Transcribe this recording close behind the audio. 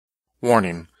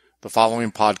Warning: the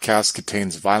following podcast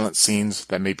contains violent scenes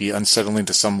that may be unsettling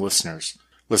to some listeners.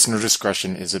 Listener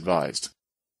discretion is advised.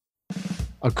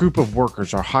 A group of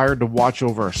workers are hired to watch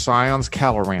over Scion's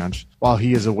cattle ranch while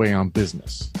he is away on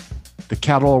business. The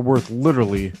cattle are worth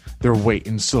literally their weight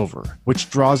in silver, which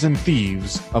draws in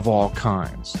thieves of all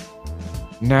kinds.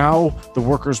 Now, the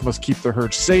workers must keep their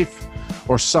herd safe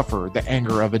or suffer the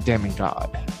anger of a demigod.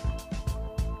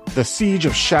 The Siege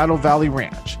of Shadow Valley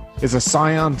Ranch is a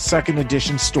Scion 2nd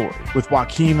edition story with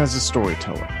Joaquin as a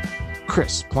storyteller,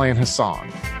 Chris playing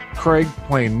Hassan, Craig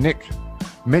playing Nick,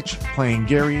 Mitch playing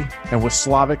Gary, and with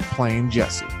Slavic playing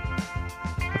Jesse.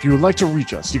 If you would like to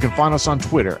reach us, you can find us on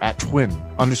Twitter at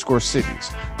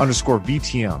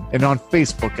twin_cities_VTM and on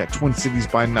Facebook at Twin Cities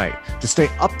by Night to stay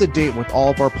up to date with all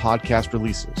of our podcast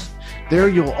releases. There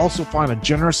you'll also find a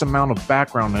generous amount of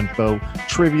background info,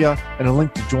 trivia, and a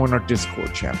link to join our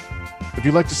Discord channel. If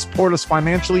you'd like to support us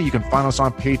financially, you can find us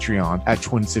on Patreon at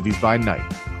Twin Cities by Night.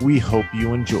 We hope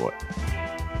you enjoy.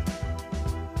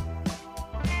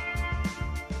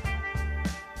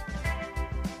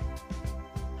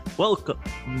 Welcome,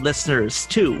 listeners,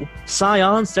 to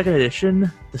Scion 2nd Edition,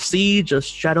 The Siege of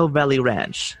Shadow Valley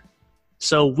Ranch.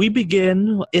 So we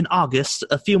begin in August,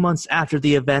 a few months after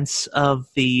the events of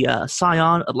the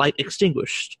Scion Light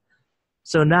Extinguished.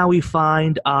 So now we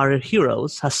find our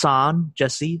heroes, Hassan,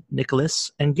 Jesse,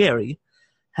 Nicholas, and Gary,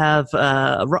 have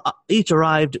each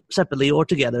arrived separately or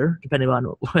together, depending on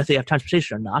whether they have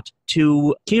transportation or not,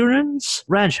 to Kieran's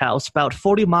ranch house about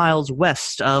 40 miles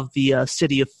west of the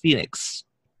city of Phoenix.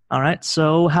 All right,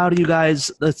 so how do you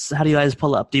guys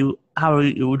pull up? How are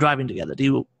you driving together? Do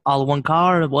you all in one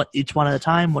car, or each one at a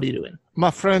time? What are you doing?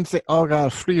 My friends, they all got a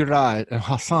free ride in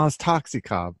Hassan's taxi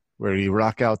cab, where you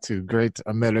rock out to great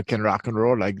American rock and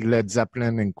roll like Led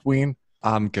Zeppelin and Queen.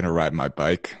 I'm gonna ride my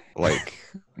bike, like,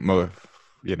 like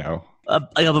a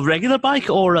regular bike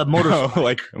or a motorcycle? No,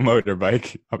 like a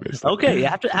motorbike, obviously. Okay, you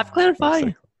have to clarify.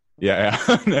 Yeah.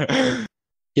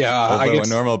 Yeah, Although I guess a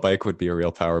normal bike would be a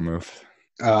real power move.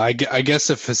 I guess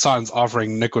if Hassan's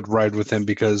offering, Nick would ride with him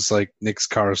because, like, Nick's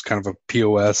car is kind of a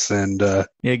POS, and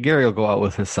yeah, Gary will go out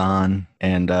with Hassan,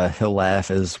 and he'll laugh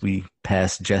as we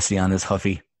pass Jesse on his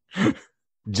Huffy.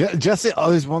 Jesse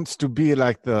always wants to be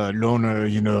like the loner,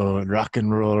 rock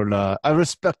and roll. I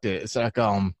respect it. It's like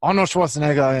Arnold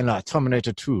Schwarzenegger in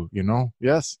Terminator 2.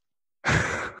 Yes.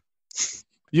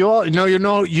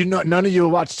 None of you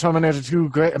watched Terminator 2,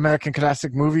 great American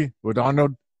classic movie with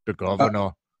Arnold the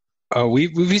Governor.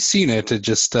 We've seen it. It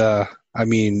just, I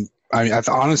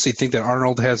honestly think that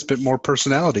Arnold has a bit more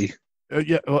personality.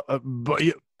 But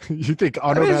you think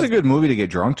Arnold is a good movie to get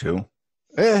drunk to.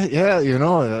 Yeah,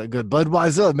 good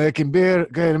Budweiser, American beer,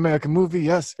 great American movie,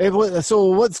 yes. Hey, so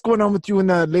what's going on with you and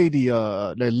that lady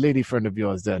friend of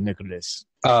yours there, Nicholas?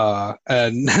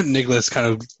 And Nicholas kind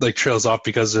of like trails off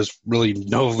because there's really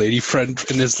no lady friend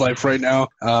in his life right now.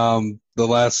 The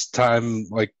last time,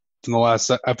 like, in the last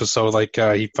episode,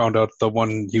 he found out the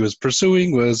one he was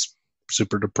pursuing was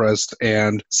super depressed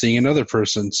and seeing another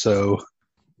person, so...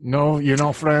 No,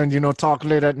 friend, talk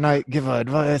late at night, give her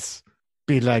advice,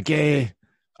 be like, hey,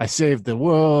 I saved the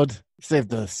world, save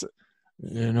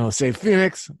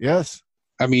Phoenix, yes?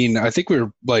 I mean, I think we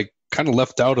were, kind of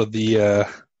left out of the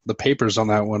papers on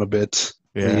that one a bit.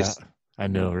 Yeah. I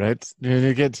know, right?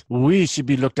 We should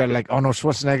be looked at like Arnold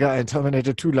Schwarzenegger and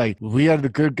Terminator 2, like we are the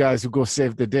good guys who go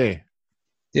save the day.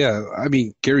 Yeah, I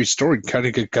mean, Gary's story kind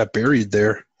of got buried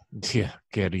there. Yeah,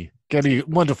 Gary,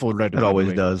 wonderful writer. It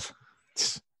always does.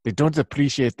 They don't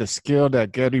appreciate the skill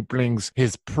that Gary brings,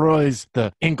 his prose,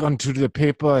 the ink onto the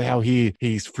paper, how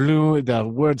he's fluent, the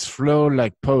words flow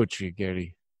like poetry,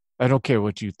 Gary. I don't care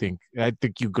what you think. I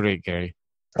think you're great, Gary.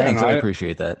 Thanks, I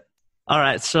appreciate that. All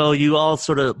right, so you all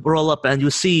sort of roll up, and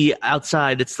you see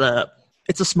outside it's a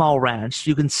small ranch.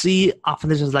 You can see often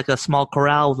there's just like a small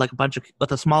corral with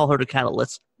with a small herd of cattle.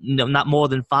 It's not more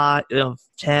than 5,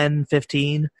 10,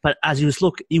 15. But as you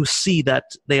look, you see that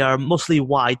they are mostly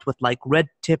white with like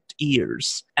red-tipped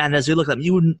ears. And as you look at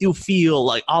them, you feel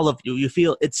like all of you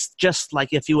feel it's just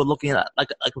like if you were looking at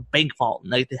like a bank vault,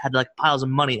 and they had like piles of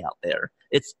money out there.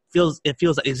 It feels like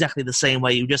exactly the same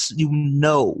way.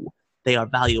 They are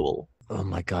valuable. Oh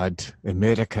my God,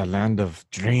 America, land of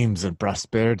dreams and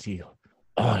prosperity.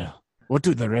 Oh, what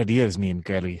do the red ears mean,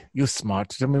 Gary? You smart.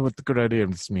 Tell me what the red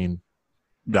ears mean.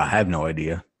 I have no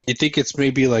idea. You think it's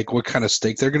maybe like what kind of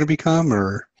steak they're going to become,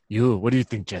 or? What do you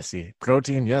think, Jesse?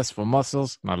 Protein, yes, for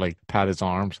muscles, not like pat his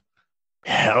arms.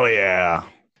 Hell yeah.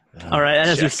 All right, and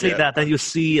as you see that, then you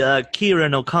see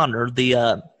Kieran O'Connor,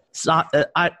 the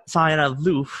Scion of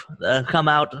Loof come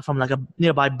out from like a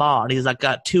nearby bar, and he's like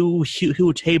got two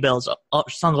huge hay bales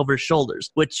slung over his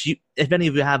shoulders, which if any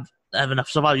of you have enough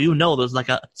survival, you know there's like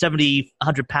a 70,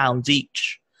 100 pounds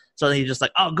each. So then he's just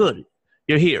like, oh, good,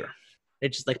 you're here.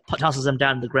 It just like tosses them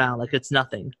down to the ground like it's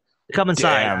nothing. Come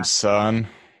inside. Damn, son.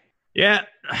 Yeah,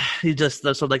 he just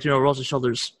sort of like, rolls his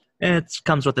shoulders. It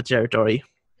comes with the territory.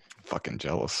 Fucking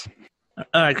jealous.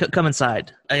 All right, come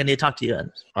inside. I need to talk to you.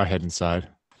 I head inside.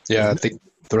 Yeah, I think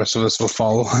the rest of us will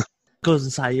follow. Goes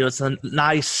inside. It's a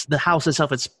nice. The house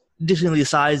itself is decently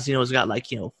sized. It's got like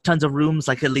tons of rooms,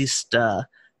 like at least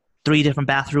 3 different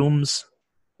bathrooms.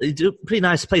 It's a pretty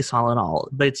nice place all in all.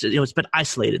 But it's it's been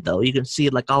isolated though. You can see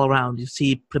it like all around. You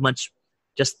see pretty much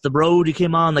just the road you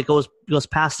came on, like goes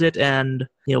past it, and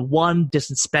one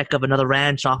distant speck of another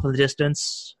ranch off in the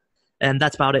distance, and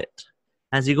that's about it.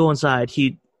 As you go inside,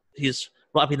 he's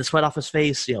wiping the sweat off his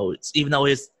face. Even though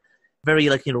he's very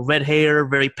red hair,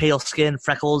 very pale skin,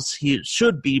 freckles, he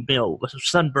should be a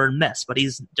sunburned mess, but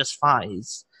he's just fine.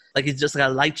 He's just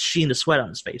got a light sheen of sweat on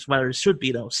his face, where it should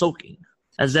be soaking.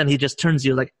 As then he just turns to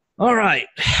you like, all right,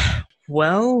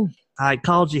 well, I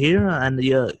called you here and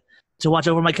to watch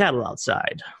over my cattle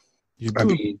outside. I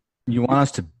mean, You want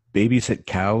us to babysit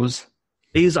cows?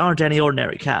 These aren't any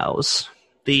ordinary cows.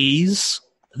 This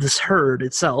herd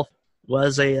itself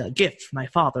was a gift from my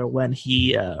father when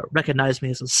he recognized me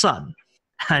as his son.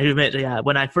 I admit,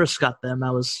 when I first got them,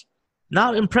 I was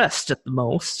not impressed at the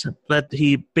most, but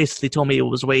he basically told me it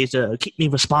was a way to keep me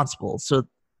responsible. So,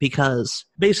 because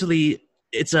basically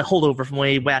it's a holdover from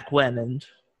way back when, and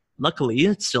luckily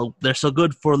they're still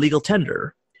good for legal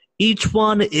tender. Each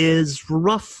one is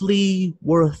roughly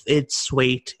worth its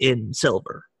weight in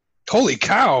silver. holy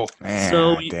cow! Man,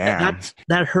 So damn.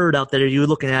 that herd out there you're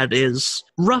looking at is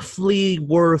roughly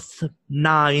worth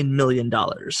 $9 million.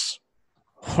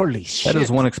 Holy shit! That is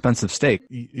one expensive steak.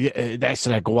 Yeah, that's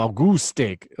like a wagyu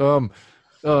steak. Of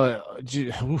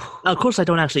course, I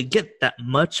don't actually get that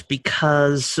much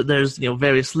because there's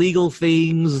various legal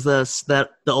things. The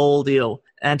old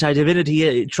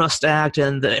Anti-Divinity Trust Act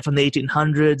and from the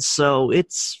 1800s. So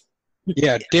it's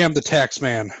Yeah, damn the tax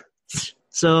man.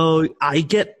 so I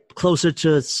get closer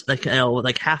to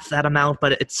like half that amount,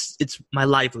 but it's my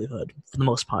livelihood for the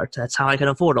most part. That's how I can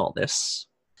afford all this.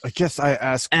 I guess I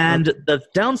ask. And the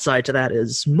downside to that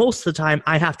is most of the time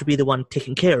I have to be the one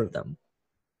taking care of them.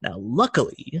 Now,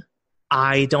 luckily,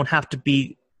 I don't have to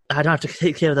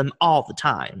take care of them all the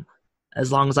time,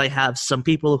 as long as I have some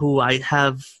people who I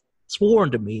have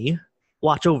sworn to me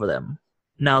watch over them.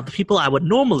 Now, the people I would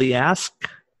normally ask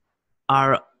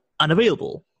are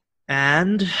unavailable,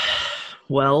 and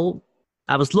well,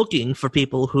 I was looking for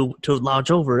people to lodge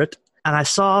over it, and I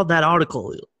saw that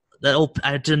article.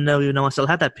 I didn't know I still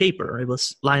had that paper. It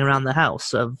was lying around the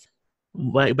house of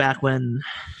way back when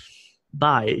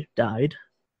Bai died.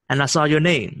 And I saw your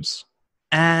names.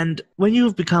 And when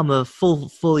you've become a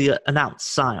fully announced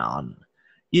Scion,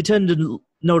 you tend to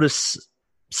notice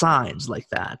signs like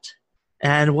that.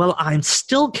 And, well, I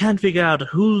still can't figure out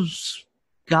whose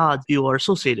god you are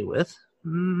associated with.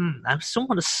 I still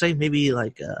want to say maybe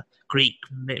like Greek,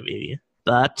 maybe.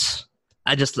 But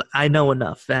I know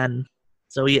enough. And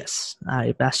so, yes,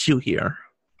 I asked you here.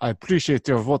 I appreciate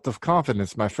your vote of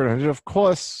confidence, my friend. And of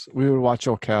course, we will watch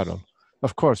your cattle.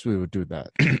 Of course, we would do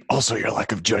that. Also, your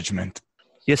lack of judgment.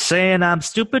 You're saying I'm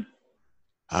stupid?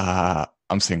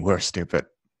 I'm saying we're stupid.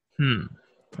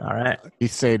 All right. He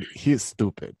said he's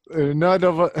stupid. None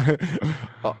of us.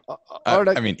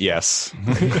 I mean, yes.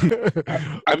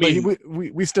 I mean,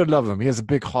 we still love him. He has a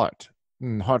big heart.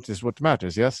 Heart is what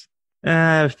matters, yes?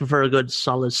 I prefer a good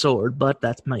solid sword, but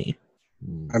that's me.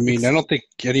 I mean, I don't think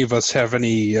any of us have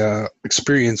any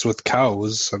experience with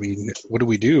cows. I mean, what do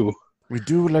we do? We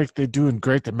do like they do in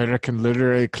great American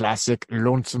literary classic,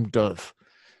 Lonesome Dove.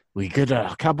 We get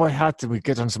a cowboy hat and we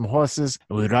get on some horses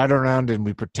and we ride around and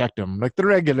we protect them, like the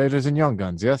regulators and Young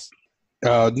Guns, yes?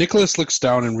 Nicholas looks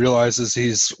down and realizes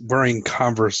he's wearing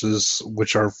Converses,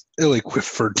 which are ill-equipped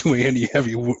for doing any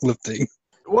heavy lifting.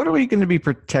 What are we going to be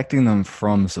protecting them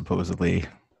from, supposedly?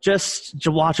 Just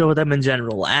to watch over them in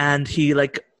general. And he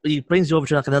brings you over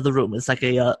to like another room. It's like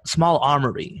a small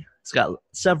armory. It's got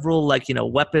several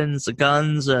weapons,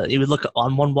 guns. You would look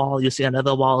on one wall, you see on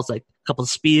another wall, it's like a couple of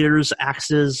spears,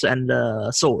 axes, and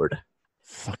a sword.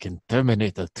 Fucking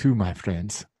Terminator 2, my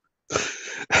friends.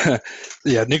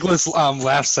 Yeah, Nicholas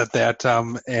laughs at that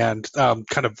and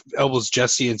kind of elbows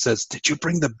Jesse and says, "Did you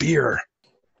bring the beer?"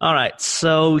 All right,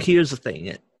 so here's the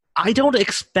thing. I don't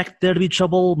expect there to be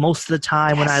trouble most of the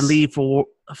time. When I leave for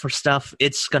stuff.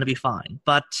 It's going to be fine.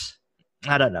 But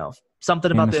I don't know.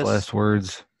 Something about Famous this. last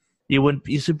words.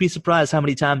 You should be surprised how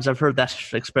many times I've heard that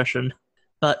expression.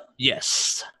 But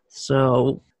yes.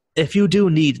 So if you do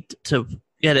need to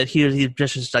get it, here's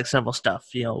just like several stuff.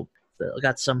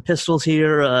 Got some pistols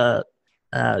here, a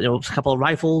couple of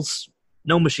rifles,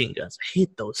 no machine guns. I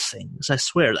hate those things. I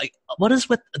swear. Like, what is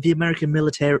with the American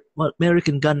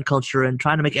gun culture and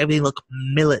trying to make everything look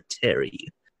military?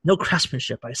 No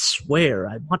craftsmanship. I swear.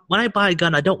 When I buy a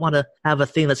gun, I don't want to have a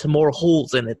thing that's more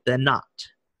holes in it than not.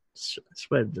 I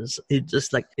swear.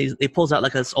 He pulls out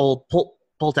like this old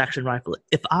bolt action rifle.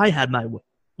 If I had my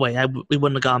way, we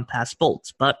wouldn't have gone past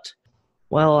bolts. But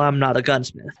well, I'm not a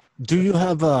gunsmith. Do you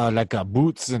have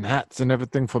boots and hats and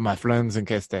everything for my friends in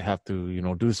case they have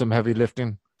to, do some heavy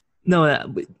lifting? No,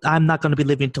 I'm not going to be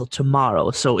leaving until tomorrow.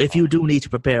 So if you do need to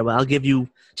prepare, I'll give you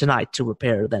tonight to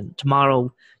prepare. Then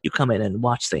tomorrow you come in and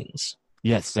watch things.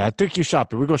 Yes, I take you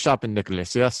shopping. We go shopping,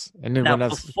 Nicholas. Yes. And then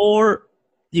before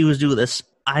you do this,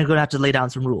 I'm going to have to lay down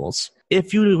some rules.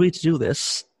 If you agree to do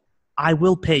this, I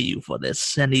will pay you for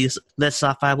this. And these lists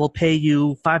off, I will pay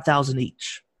you 5,000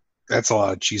 each. That's a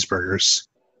lot of cheeseburgers.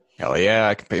 Hell yeah,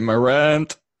 I can pay my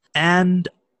rent. And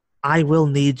I will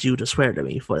need you to swear to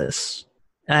me for this.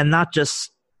 And not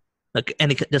just like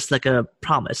a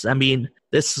promise. I mean,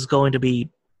 this is going to be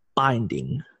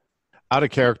binding. Out of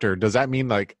character, does that mean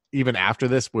like even after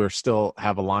this we're still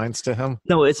have alliance to him?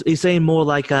 No, he's saying more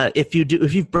like if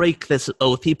you break this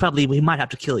oath, he might have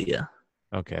to kill you.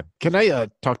 Okay. Can I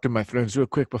talk to my friends real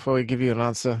quick before we give you an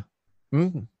answer?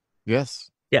 Yes.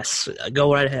 Yes,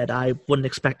 go right ahead. I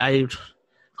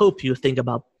hope you think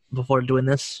about before doing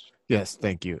this. Yes,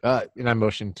 thank you. And I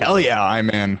motion to... Hell yeah, I'm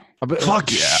in.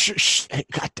 Fuck yeah. Shh. Hey,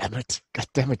 God damn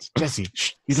it. Jesse,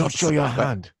 you don't show your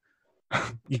hand.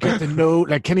 You got to know,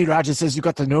 like Kenny Rogers says, you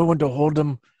got to know when to hold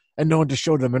them and know when to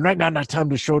show them. And right now, not time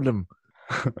to show them.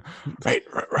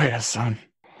 right, son.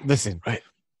 Listen, right.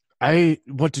 I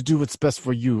want to do what's best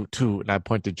for you, too. And I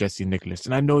point to Jesse and Nicholas.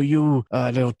 And I know you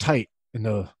a little tight in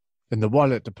the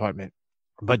wallet department.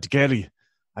 But Gary,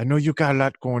 I know you got a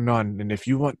lot going on, and if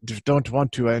you don't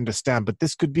want to, I understand. But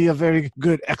this could be a very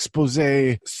good expose,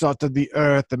 salt of the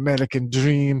earth, American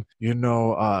dream.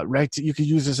 Right? You could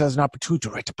use this as an opportunity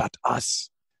to write about us,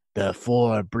 the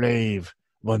 4 brave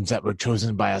ones that were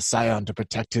chosen by a Scion to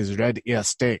protect his red ear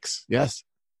stakes. Yes.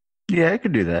 Yeah, I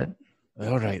could do that.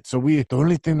 All right. So the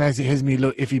only thing that has me a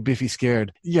little iffy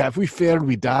scared. Yeah, if we fail,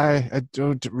 we die. I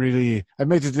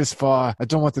made it this far. I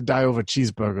don't want to die over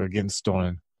cheeseburger getting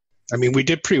stolen. I mean, we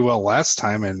did pretty well last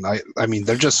time, and I mean,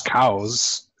 they're just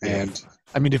cows. And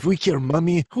I mean, if we kill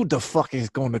Mummy, who the fuck is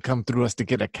going to come through us to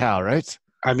get a cow, right?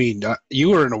 I mean,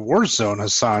 you were in a war zone,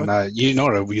 Hassan. You know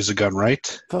how to use a gun,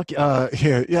 right? Fuck, yeah,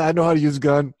 I know how to use a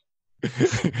gun.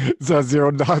 So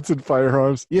 0 knots and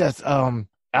firearms. Yes, how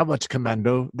much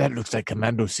commando? That looks like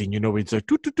commando scene. It's like,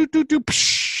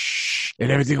 and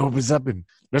everything opens up, and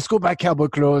let's go buy cowboy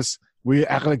clothes. We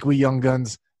act like we young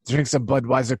guns. Drink some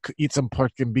Budweiser, eat some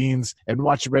pork and beans, and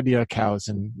watch red ear cows,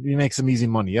 and we make some easy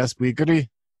money. Yes, we agree?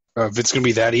 If it's going to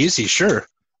be that easy, sure.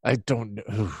 I don't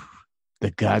know. The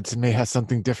gods may have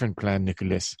something different planned,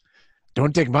 Nicholas.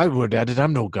 Don't take my word at it.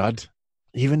 I'm no god.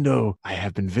 Even though I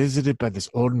have been visited by this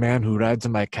old man who rides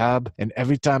in my cab, and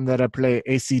every time that I play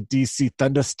AC/DC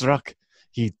Thunderstruck,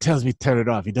 he tells me to turn it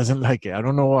off. He doesn't like it. I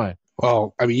don't know why.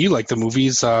 Well, I mean, you like the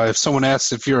movies. If someone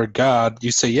asks if you're a god, you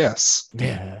say yes.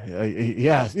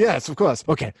 Yes, of course.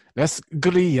 Okay, let's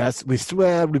agree, yes. We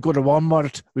swear, we go to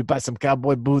Walmart, we buy some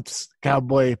cowboy boots,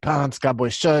 cowboy pants, cowboy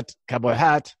shirt, cowboy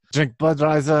hat, drink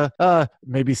Budweiser,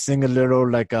 maybe sing a little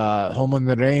like Home on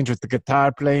the Range with the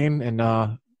guitar playing,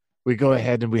 and we go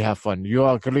ahead and we have fun. You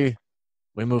all agree?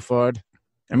 We move forward?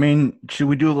 I mean, should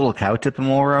we do a little cow tipping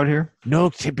while we're out here? No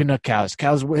tipping of cows.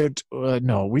 Cows weird.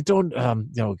 No, we don't.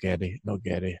 No, Gaddy.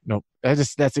 No.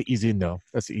 That's an easy no.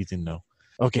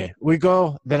 Okay, we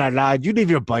go. Then I lied. You leave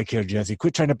your bike here, Jesse.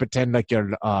 Quit trying to pretend like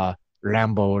you're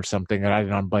Lambo or something,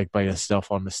 riding on a bike by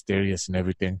yourself, all mysterious and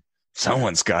everything.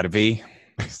 Someone's got to be.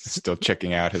 Still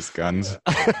checking out his guns.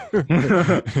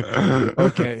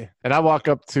 Okay, and I walk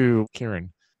up to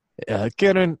Kieran.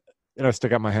 Kieran. And I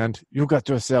stick out my hand. You got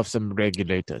yourself some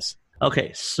regulators.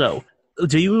 Okay, so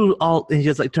do you all? He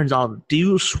just like turns on. Do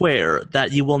you swear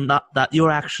that you will not, that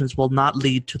your actions will not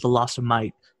lead to the loss of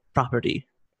my property?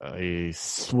 I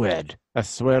swear. I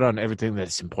swear on everything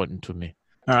that's important to me.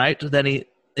 All right. Then he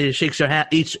shakes your hand,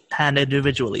 each hand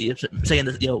individually, saying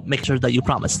that make sure that you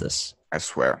promise this. I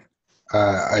swear.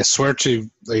 I swear to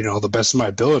the best of my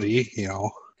ability.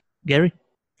 Gary.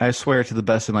 I swear to the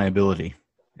best of my ability,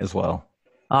 as well.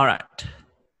 All right.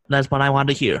 That's what I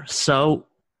wanted to hear. So,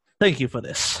 thank you for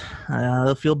this.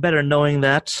 I'll feel better knowing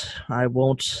that I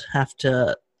won't have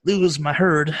to lose my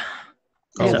herd.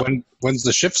 So- When's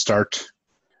the shift start?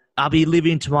 I'll be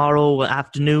leaving tomorrow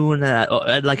afternoon.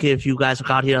 Like if you guys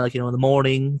got here, like in the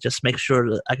morning, just make sure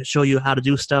that I can show you how to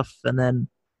do stuff, and then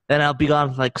I'll be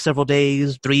gone for like several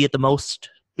days, 3 at the most.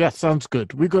 Yeah, sounds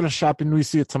good. We go to shopping. We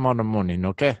see you tomorrow morning,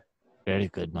 okay? Very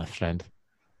good, my friend.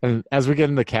 And as we get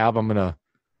in the cab, I'm going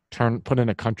to put in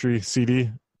a country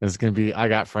CD. It's going to be, I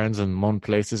got friends in lone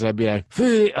places. I'd be like,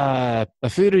 a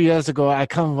few years ago,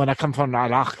 when I come from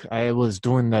Iraq, I was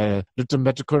doing a little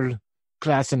medical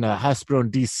class in a hospital in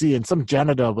D.C., and some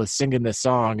janitor was singing this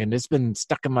song, and it's been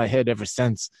stuck in my head ever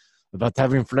since about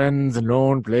having friends in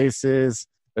lone places.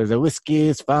 The whiskey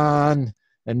is fun,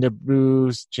 and the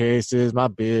blues chases my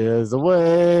beers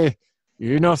away.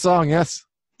 You know a song, yes?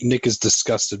 Nick is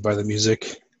disgusted by the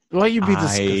music. Why you be I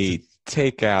disgusted?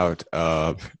 take out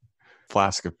a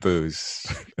flask of booze,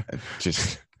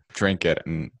 just drink it,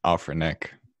 and offer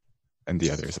Nick. And the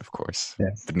others, of course. Yeah.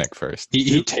 But Nick first.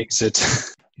 He takes it.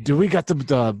 Do we got to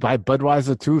buy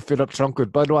Budweiser too? Fill up trunk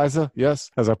with Budweiser? Yes?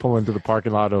 As I pull into the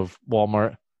parking lot of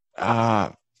Walmart.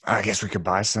 I guess we could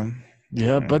buy some.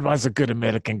 Yeah, Budweiser, good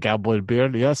American cowboy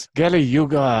beer. Yes, Gary, you're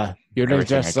gonna Everything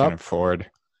dress I can up. afford.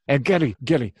 And Gary,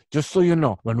 just so you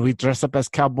know, when we dress up as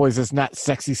cowboys, it's not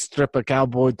sexy stripper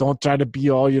cowboy. Don't try to be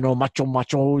all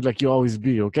macho like you always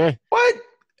be. Okay? What?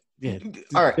 Yeah.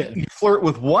 All right. You flirt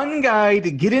with one guy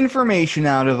to get information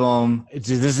out of him. This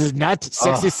is not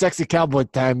sexy cowboy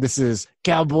time. This is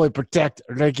cowboy protect,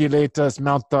 regulate us,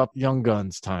 mount up, young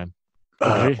guns time.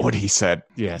 Okay? What he said.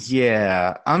 Yes.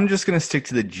 Yeah, I'm just going to stick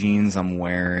to the jeans I'm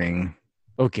wearing.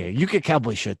 Okay, you get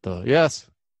cowboy shit though. Yes.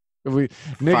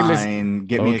 Nicholas, Fine.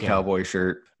 Get me a Okay. cowboy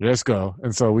shirt. let's go.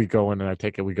 And so we go in, and I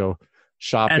take it. We go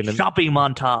shopping. And shopping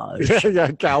montage.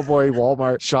 yeah, cowboy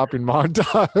Walmart shopping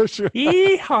montage.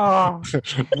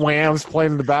 Yeehaw! Wham's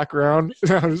playing in the background.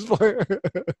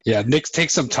 Yeah, Nick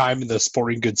takes some time in the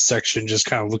sporting goods section, just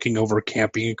kind of looking over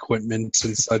camping equipment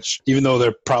and such, even though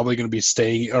they're probably going to be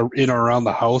staying in or around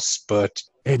the house. But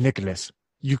Hey, Nicholas,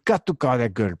 you got to call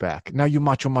that girl back. Now you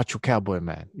macho cowboy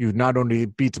man. You not only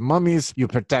beat mummies, you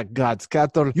protect God's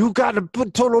cattle. You got to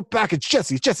put total package.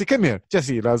 Jesse, come here.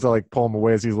 Jesse, and I was like pull him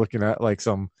away as he's looking at like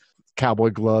some cowboy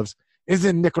gloves.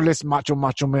 Isn't Nicholas macho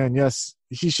man? Yes,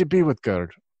 he should be with girl.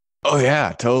 Oh,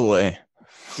 yeah, totally.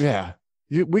 Yeah.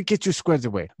 We get you squared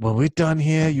away. When we're done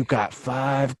here, you got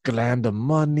 $5,000 of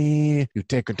money. You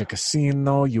take her to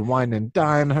casino. You wine and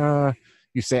dine her.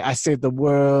 You say, I saved the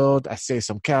world. I saved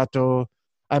some cattle.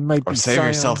 I might Or be save Scion.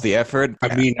 yourself the effort.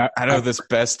 I mean, I know this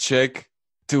best chick,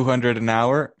 $200 an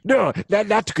hour. No,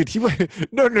 not good.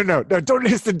 No. Don't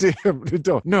listen to him.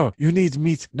 Don't. No, you need to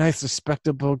meet nice,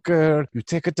 respectable girl. You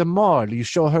take her to mall. You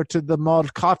show her to the mall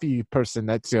coffee person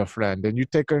that's your friend. And you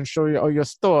take her and show you all your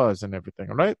stores and everything,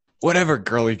 all right? Whatever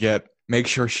girl you get, make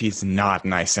sure she's not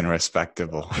nice and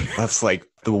respectable. That's like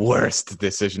the worst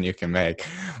decision you can make.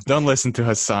 Don't listen to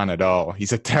Hassan at all.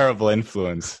 He's a terrible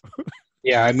influence.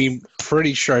 yeah, I mean,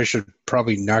 pretty sure I should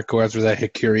probably not go after that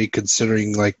Hikiri,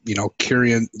 considering, like,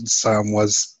 Kyrian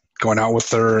was going out with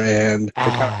her and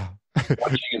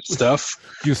watching and stuff.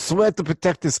 You swear to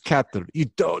protect this cattle. You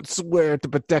don't swear to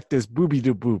protect this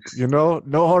booby-doo-boop,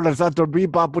 No horizontal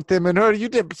bebop with him and her. You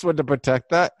didn't swear to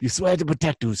protect that. You swear to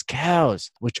protect those cows,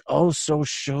 which also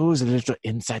shows a little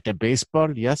insider baseball.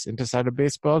 Yes, insider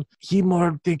baseball. He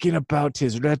more thinking about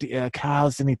his red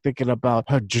cows than he thinking about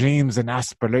her dreams and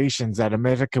aspirations that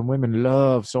American women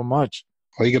love so much.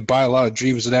 Well, you could buy a lot of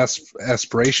dreams and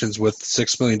aspirations with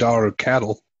 $6 million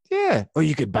cattle. Yeah. Or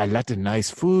you could buy a lot of nice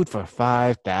food for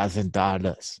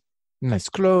 $5,000. Nice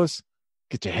clothes,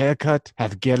 get your hair cut,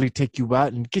 have Gary take you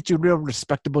out and get you real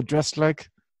respectable dressed like.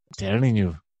 I'm telling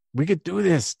you, we could do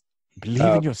this.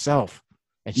 Believe in yourself.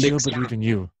 And she'll Nick's- believe in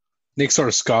you. Nick sort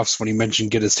of scoffs when he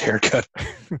mentioned get his hair cut.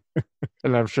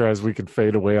 And I'm sure as we can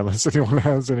fade away, unless anyone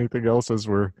has anything else, as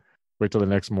we're wait till the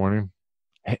next morning.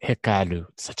 Hikaru,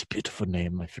 such a beautiful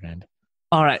name, my friend.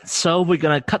 All right, so we're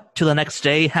gonna cut to the next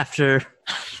day after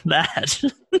that.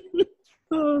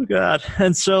 Oh God!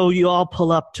 And so you all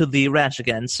pull up to the ranch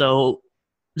again. So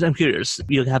I'm curious.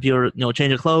 You have your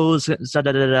change of clothes.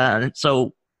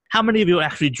 So how many of you are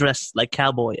actually dressed like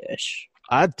cowboy-ish?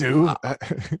 I do.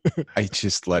 I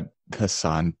just let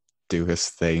Hassan do his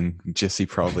thing. Jesse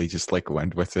probably just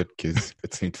went with it because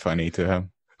it seemed funny to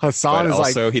him. Hassan But is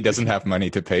also, he doesn't have money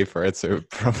to pay for it, so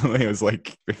probably it was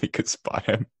if he could spot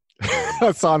him.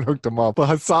 Hassan hooked him up. But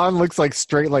Hassan looks like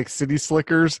straight like City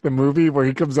Slickers, the movie where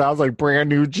he comes out with like brand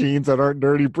new jeans that aren't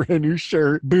dirty, brand new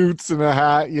shirt, boots and a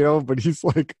hat, but he's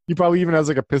he probably even has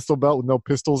like a pistol belt with no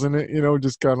pistols in it,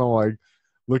 just kind of like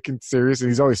looking serious, and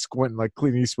he's always squinting like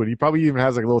Clint Eastwood. He probably even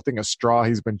has like a little thing of straw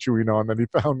he's been chewing on that he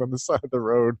found on the side of the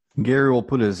road. Gary will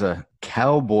put his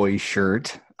cowboy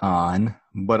shirt on,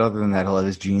 but other than that, he'll have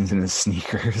his jeans and his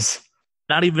sneakers.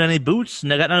 Not even any boots?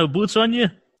 Got no boots on you?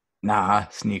 Nah,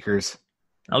 sneakers.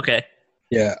 Okay.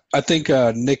 Yeah, I think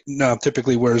Nick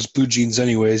typically wears blue jeans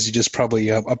anyways. He just probably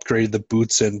upgraded the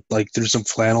boots and like there's some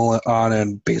flannel on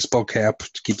and baseball cap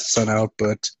to keep the sun out.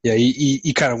 But yeah,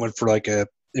 he kind of went for like a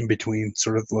in-between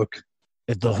sort of look.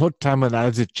 The whole time when I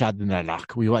was at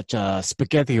Chadinalak, we watch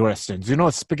spaghetti westerns. You know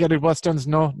what spaghetti westerns?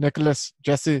 No, Nicholas,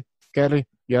 Jesse, Gary?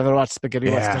 You ever watch spaghetti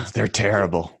westerns? They're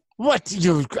terrible. What?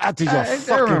 You out of your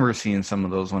fucking... I remember seeing some of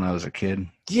those when I was a kid.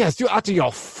 Yes, you're out of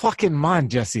your fucking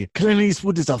mind, Jesse. Clint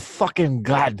Eastwood is a fucking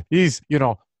god. He's,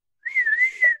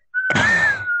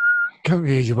 come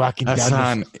here, you walking down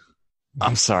Hassan,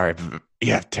 I'm sorry, but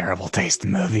you have terrible taste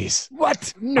in movies.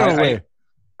 What? No way.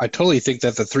 I totally think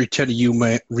that the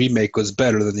 310U remake was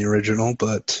better than the original,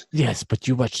 but... Yes, but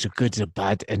you watch the good, the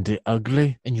bad, and the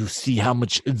ugly, and you see how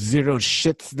much zero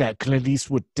shits that Clint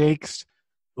Eastwood takes.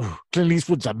 Ooh, Clint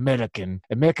Eastwood's American.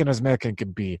 American as American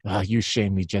can be. You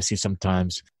shame me, Jesse,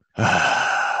 sometimes.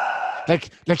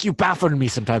 Like you baffle me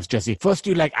sometimes, Jesse. First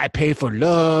you I Pay for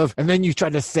Love, and then you try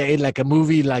to say like a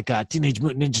movie like Teenage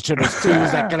Mutant Ninja Turtles 2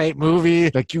 is that great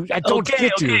movie. Like I don't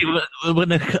get you. Okay, we're going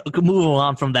to move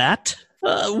on from that.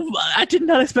 I did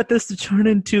not expect this to turn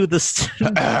into the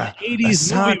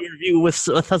 80s movie review with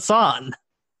Hassan.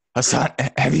 Hassan,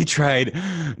 have you tried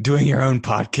doing your own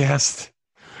podcast?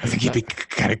 I think you'd be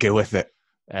kind of good with it.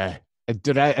 I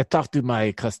talked to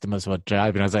my customers while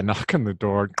driving as I knock on the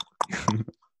door.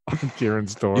 On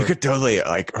Kieran's door. You could totally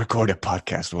record a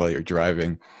podcast while you're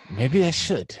driving. Maybe I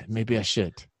should.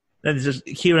 And just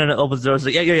Kieran opens the door. He's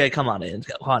like, yeah, come on in.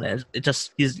 It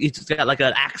just he's just got like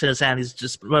an axe in his hand. He's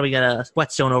just rubbing a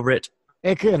whetstone over it.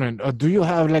 Hey, Kieran, do you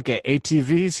have like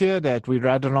ATVs here that we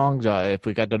ride along if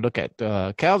we got to look at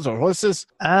cows or horses?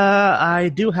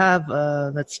 I do have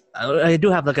I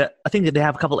think that they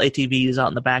have a couple ATVs out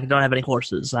in the back. I don't have any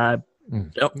horses.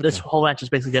 This whole ranch is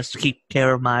basically just to keep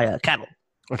care of my cattle.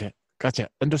 Okay, gotcha.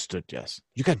 Understood, yes.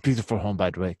 You got a beautiful home,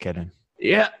 by the way, Kieran.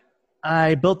 Yeah,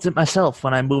 I built it myself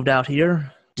when I moved out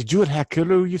here. Did you and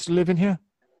Hakulu used to live in here?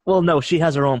 Well, no, she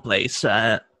has her own place.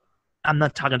 I'm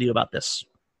not talking to you about this.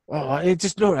 Oh, I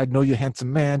know you're a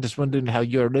handsome man. Just wondering how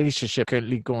your relationship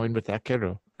currently going with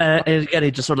Hakulu. And again,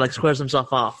 he just sort of squares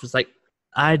himself off. It's like,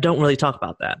 I don't really talk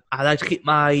about that. I like to keep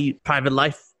my private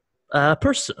life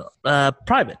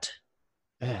private.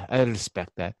 Yeah, I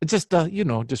respect that. It's just,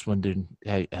 just wondering.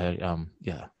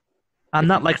 Yeah. I'm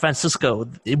not like Francisco,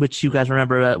 which you guys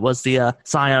remember was the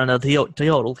Scion of the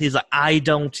Teotl. He's like, I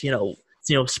don't,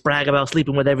 brag about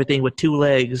sleeping with everything with 2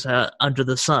 legs under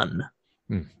the sun.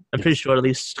 I'm pretty sure at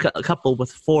least a couple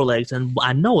with 4 legs, and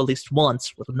I know at least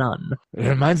once with none. It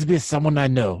reminds me of someone I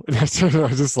know. I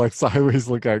just sideways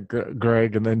look at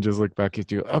Greg and then just look back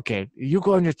at you. Okay, you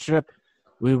go on your trip.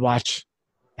 We watch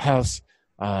house.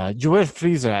 You where the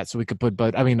freezer at so we could put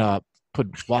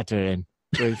water in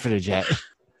the fridge at.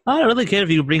 I don't really care if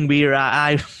you bring beer.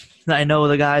 I know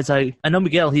the guys. I know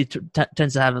Miguel. He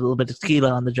tends to have a little bit of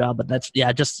tequila on the job, but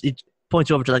he points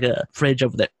over to a fridge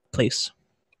over that place.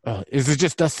 Is it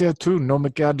just us here too? No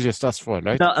Miguel, just us 4,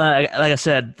 right? No, like I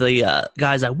said, the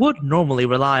guys I would normally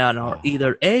rely on are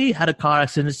either A, had a car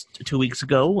accident 2 weeks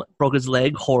ago, broke his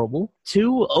leg, horrible.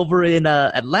 2, over in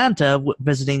Atlanta,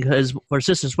 visiting her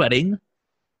sister's wedding.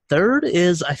 3rd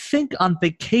is, I think, on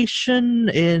vacation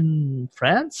in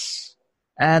France.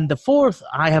 And the 4th,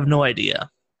 I have no idea.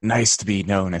 Nice to be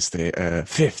known as the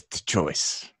 5th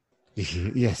choice.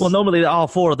 Yes. Well, normally all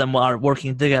 4 of them are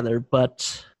working together,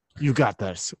 but... You got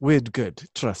this. We're good.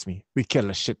 Trust me. We kill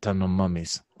a shit ton of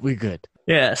mummies. We good.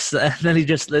 Yes, and then he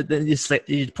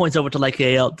points over to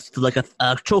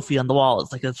a trophy on the wall.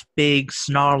 It's like this big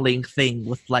snarling thing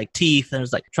with teeth, and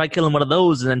it's like, try killing one of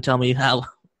those and then tell me how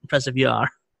impressive you are.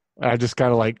 I just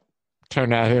kind of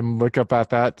turn at him, look up at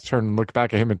that, look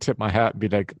back at him and tip my hat and be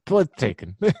like, point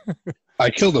taken. I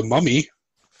killed a mummy.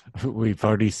 We've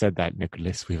already said that,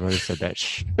 Nicholas. We've already said that.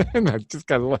 Shh. And I just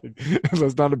kind of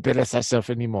let's not embarrass ourselves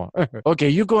anymore. Okay,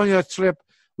 you go on your trip.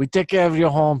 We take care of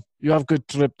your home. You have a good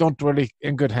trip. Don't worry,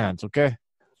 in good hands, okay?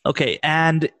 Okay,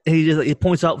 and he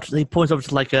points over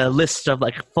to a list of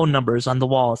phone numbers on the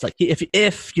wall. It's like,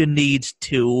 if you need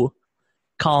to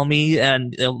call me,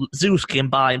 and Zeus came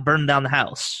by and burned down the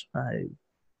house. I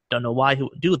don't know why he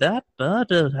would do that,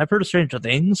 but I've heard of stranger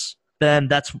things. Then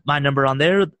that's my number on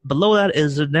there. Below that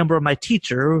is the number of my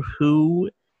teacher,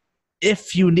 who,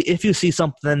 if you see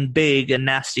something big and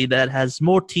nasty that has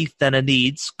more teeth than it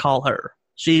needs, call her.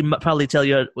 She probably tell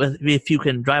you if you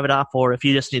can drive it off or if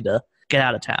you just need to get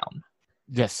out of town.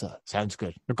 Yes, sir. Sounds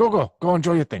good. Go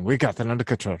enjoy your thing. We got that under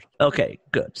control. Okay,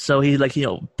 good. So he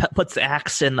puts the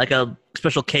axe in like a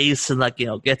special case and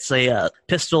gets a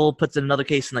pistol, puts it in another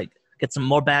case and gets some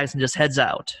more bags and just heads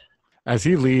out. As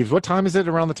he leaves, what time is it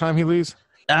around the time he leaves?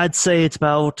 I'd say it's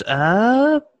about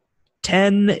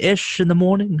 10-ish in the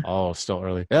morning. Oh, still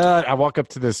early. I walk up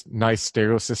to this nice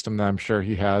stereo system that I'm sure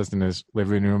he has in his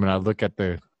living room, and I look at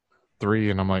the 3,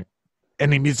 and I'm like,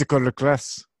 any musical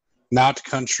requests? Not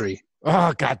country.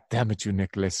 Oh, God damn it, you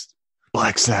Nicholas.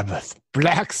 Black Sabbath.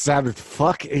 Black Sabbath.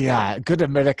 Fuck yeah. Good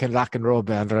American rock and roll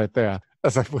band right there.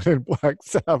 As I put in Black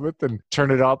Sabbath and turn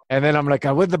it up. And then I'm like,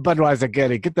 with the Budweiser,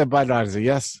 get the Budweiser,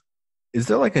 yes? Is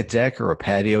there like a deck or a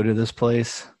patio to this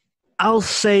place? I'll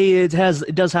say it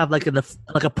does have like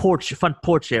a porch, front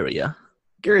porch area.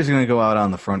 Gary's going to go out on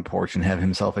the front porch and have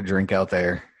himself a drink out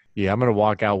there. Yeah, I'm going to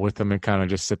walk out with him and kind of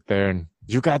just sit there and,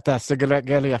 you got that cigarette,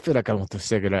 Gary? I feel like I want the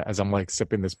cigarette as I'm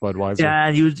sipping this Budweiser. Yeah,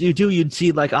 and you'd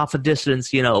see off a distance,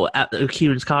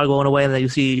 Kieran's car going away, and then you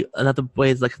see another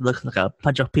way like a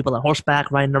bunch of people on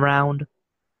horseback riding around.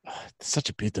 It's such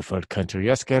a beautiful country.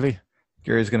 Yes, Gary?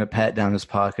 Gary's going to pat down his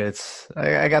pockets.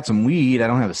 I got some weed. I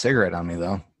don't have a cigarette on me,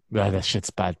 though. That shit's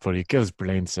bad for you. Kills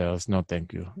brain cells. No,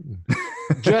 thank you.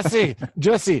 Jesse,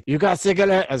 you got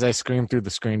cigarette? As I scream through the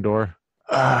screen door.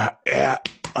 Yeah.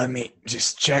 Let me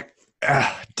just check.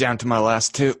 Down to my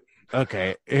last 2.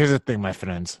 Okay, here's the thing, my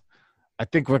friends. I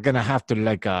think we're going to have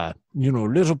to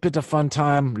little bit of fun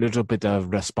time, little bit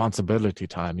of responsibility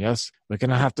time, yes? We're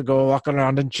going to have to go walk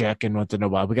around and check in once in a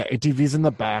while. We got ATVs in the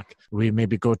back. We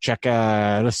maybe go check,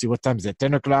 let's see, what time is it?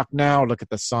 10 o'clock now? Look at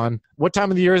the sun. What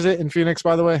time of the year is it in Phoenix,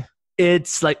 by the way?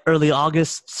 It's early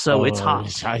August, so it's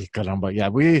hot. Yeah,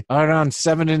 we are around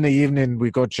 7 in the evening. We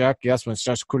go check, yes, when it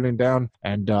starts cooling down,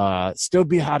 and still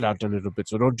be hot out a little bit,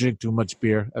 so don't drink too much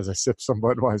beer as I sip some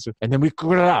Budweiser. And then we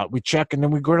grill out. We check, and then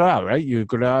we grill out, right? You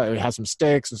grill out, we have some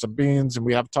steaks and some beans, and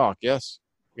we have talk, yes?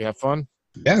 We have fun?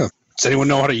 Yeah. Does anyone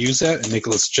know how to use that? And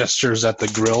Nicholas gestures at the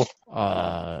grill.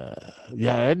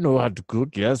 Yeah, I know how to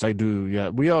cook. Yes, I do. Yeah,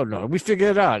 we all know. We figure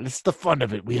it out. It's the fun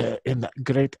of it. We are in the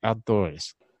great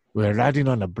outdoors. We're riding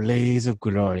on a blaze of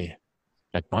glory,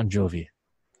 like Bon Jovi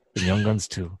and Young Guns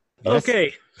too. Yes?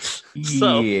 Okay.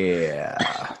 So,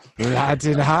 yeah.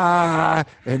 Riding high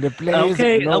in the blaze of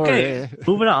glory. Okay.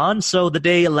 Moving on. So the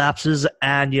day elapses,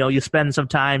 and you spend some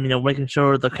time, making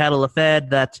sure the cattle are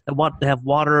fed, that they have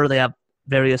water, they have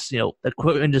various,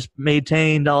 equipment is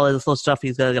maintained, all this little stuff.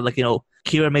 He's got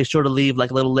Kira makes sure to leave a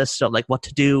little list of what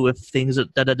to do if things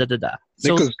da.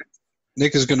 So,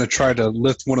 Nick is going to try to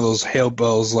lift one of those hail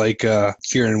bells like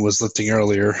Kieran was lifting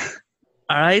earlier.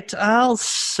 All right,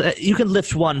 you can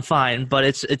lift one fine, but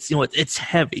it's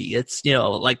heavy. It's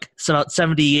it's about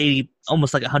 70, 80,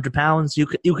 almost 100 pounds. You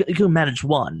can manage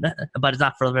one, but it's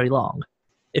not for very long.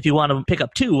 If you want to pick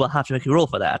up 2, I'll have to make you roll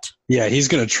for that. Yeah, he's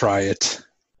going to try it.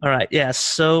 All right, yeah.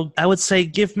 So I would say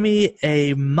give me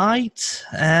a might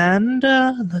and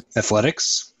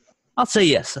Athletics. I'll say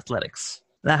yes, athletics.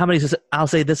 Now, how many? I'll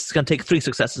say this is going to take 3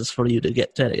 successes for you to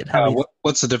get to it.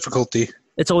 What's the difficulty?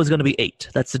 It's always going to be 8.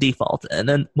 That's the default. And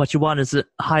then what you want is a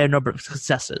higher number of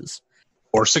successes.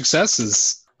 4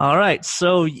 successes. All right.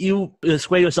 So you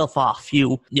square yourself off.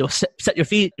 You set your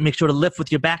feet. Make sure to lift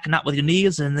with your back and not with your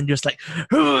knees. And then you're just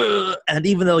and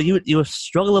even though you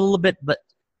struggle a little bit, but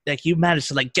you manage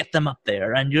to get them up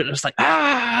there, and you're just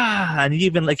and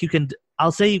even you can.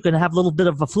 I'll say you can have a little bit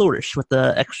of a flourish with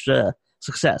the extra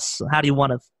success. How do you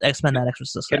want to expend that extra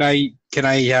success? Can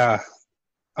I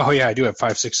oh yeah, I do have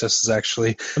 5 successes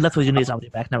actually. Lift with your knees, not with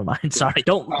your back. Never mind. Sorry.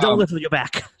 Don't lift with your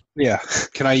back. Yeah.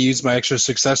 Can I use my extra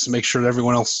success to make sure that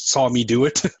everyone else saw me do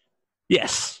it?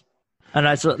 Yes. And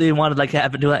I certainly wanted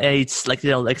have it do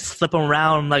flip them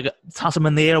around, toss them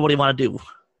in the air. What do you want to do?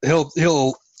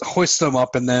 He'll hoist them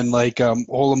up and then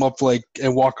hold them up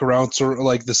and walk around sort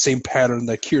of the same pattern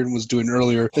that Kieran was doing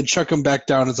earlier. Then chuck them back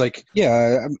down. It's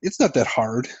it's not that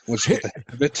hard once you get the hang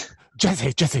of it.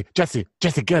 Jesse,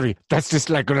 Gary, that's just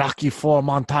Rocky IV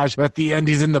montage. At the end,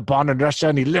 he's in the barn in Russia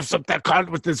and he lifts up that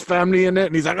cart with his family in it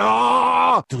and he's like,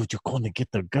 oh, dude, you're going to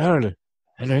get the girl.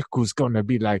 And Riku's going to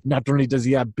be not only does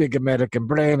he have big American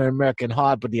brain and American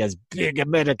heart, but he has big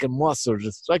American muscles,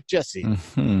 just like Jesse.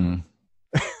 Mm-hmm.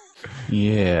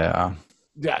 Yeah.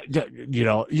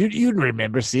 You'd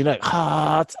remember seeing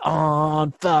Hearts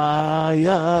on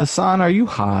Fire. Hassan, are you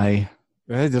high?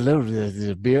 I delivered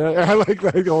the beer. I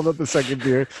hold up the second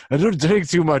beer. I don't drink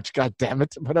too much, god damn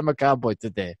it, but I'm a cowboy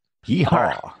today.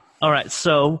 Yeehaw. All right,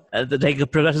 so the day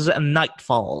progresses and night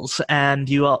falls, and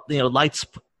you lights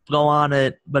go on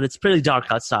it, but it's pretty dark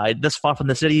outside. This far from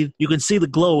the city, you can see the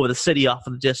glow of the city off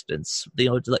in the distance.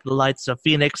 Like the lights of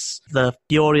Phoenix, the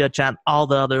Peoria Chant, all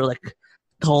the other like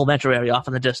the whole metro area off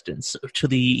in the distance to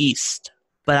the east.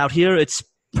 But out here, it's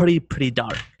pretty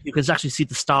dark. You can actually see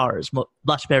the stars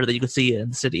much better than you can see in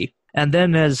the city. And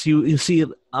then as you see,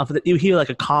 you hear like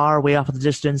a car way off in the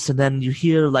distance, and then you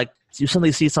hear like you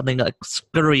suddenly see something like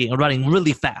scurrying and running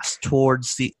really fast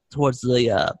towards the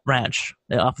ranch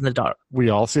off in the dark. We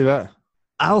all see that?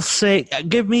 I'll say,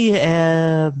 give me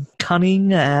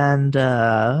cunning and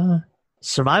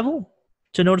survival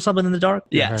to notice something in the dark.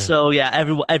 Yeah. Okay. So yeah,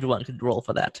 everyone can roll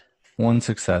for that. 1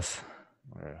 success.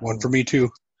 One for me too.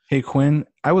 Hey, Quinn,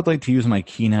 I would like to use my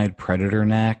keen-eyed predator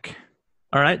knack.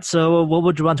 All right. So what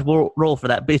would you want to roll for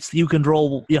that? Basically, you can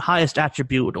roll your highest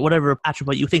attribute, or whatever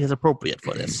attribute you think is appropriate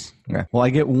for this. Okay. Well, I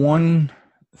get one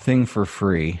thing for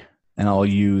free, and I'll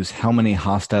use how many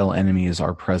hostile enemies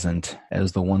are present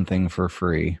as the one thing for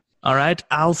free. All right.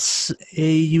 I'll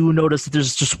say you notice that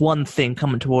there's just one thing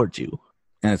coming towards you.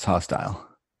 And it's hostile.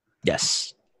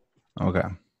 Yes. Okay.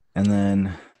 And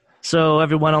then... So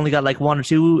everyone only got like 1 or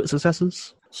 2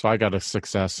 successes? So I got a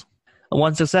success.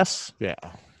 One success? Yeah.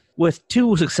 With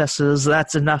 2 successes,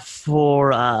 that's enough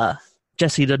for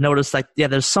Jesse to notice, like, yeah,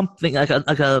 there's something like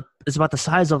a it's about the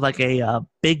size of like a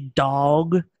big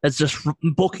dog that's just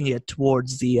booking it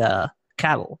towards the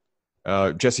cattle.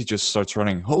 Jesse just starts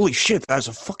running. Holy shit, that's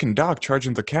a fucking dog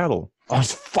charging the cattle. Oh,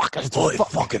 it's fucking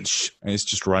And he's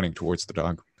just running towards the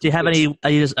dog. Do you have any? Are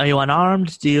you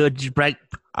unarmed? Do you break?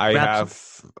 I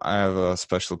have a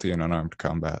specialty in unarmed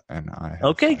combat, and I have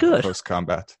Okay, good. close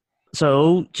combat.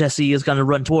 So Jesse is going to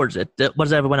run towards it. What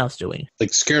is everyone else doing?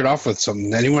 Like scared off with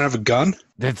something. Anyone have a gun?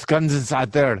 There's guns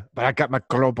inside there, but I got my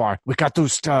crowbar. We got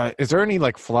those. Is there any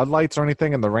like floodlights or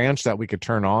anything in the ranch that we could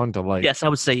turn on to like? Yes, I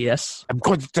would say yes. I'm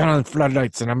going to turn on the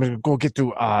floodlights, and I'm going to go get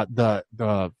to I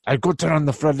go turn on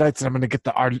the floodlights, and I'm going to get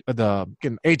the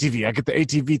ATV. I get the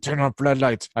ATV, turn on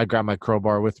floodlights. I grab my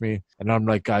crowbar with me, and I'm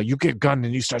like, you get gun,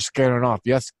 and you start scaring off.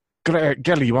 Yes,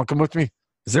 Gelly, you want to come with me?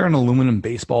 Is there an aluminum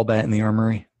baseball bat in the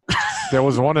armory?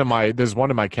 There's one in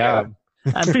my cab.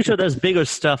 I'm pretty sure there's bigger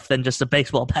stuff than just a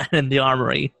baseball bat in the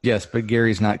armory. Yes, but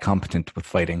Gary's not competent with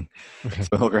fighting,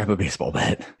 so he'll grab a baseball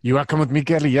bat. You want to come with me,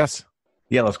 Gelly? Yes.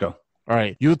 Yeah, let's go. All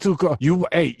right, you two go. You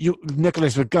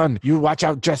Nicholas with gun. You watch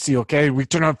out, Jesse. Okay, we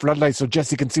turn on floodlights so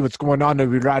Jesse can see what's going on, and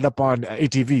we ride up on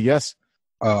ATV. Yes.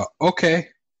 Okay.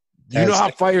 You know how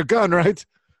to fire your gun, right?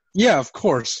 Yeah, of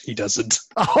course he doesn't.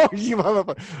 Oh, you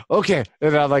motherfucker. Okay.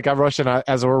 And I rush in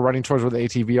as we're running towards where the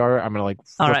ATV are. I'm going to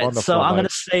all flip right, on the so I'm going to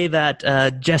say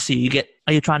that, Jesse,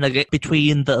 are you trying to get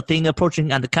between the thing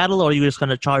approaching and the cattle, or are you just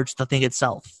going to charge the thing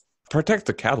itself? Protect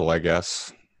the cattle, I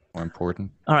guess. More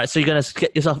important. All right, so you're going to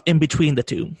get yourself in between the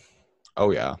two.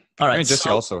 Oh, yeah. All right. I mean, Jesse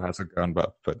also has a gun,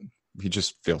 but he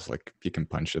just feels like he can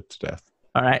punch it to death.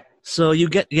 All right. So you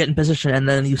get in position, and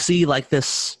then you see like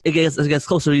this. It gets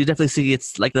closer. You definitely see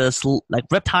it's like this like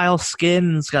reptile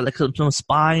skin. It's got like some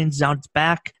spines down its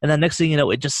back, and then next thing you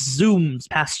know, it just zooms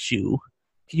past you.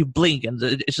 You blink, and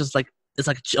it's just like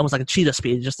almost like a cheetah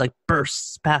speed. It just like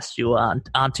bursts past you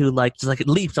onto like just like it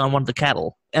leaps on one of the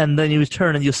cattle, and then you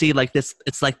turn and you see like this.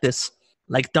 It's like this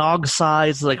like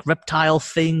dog-sized like reptile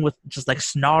thing with just like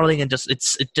snarling, and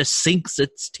it just sinks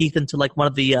its teeth into like one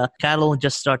of the cattle and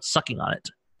just starts sucking on it.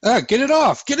 Get it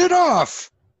off! Get it off!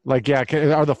 Like, yeah,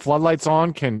 are the floodlights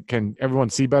on? Can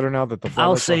everyone see better now that the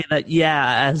floodlights I'll say that,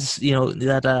 yeah, as you know,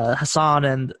 that Hassan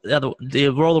and the other, they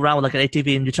roll around with like an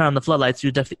ATV and you turn on the floodlights,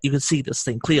 you can see this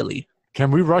thing clearly. Can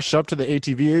we rush up to the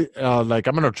ATV? Like,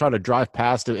 I'm going to try to drive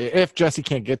past it if Jesse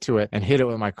can't get to it and hit it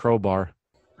with my crowbar.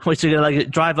 Wait, so you're going to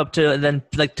like drive up to and then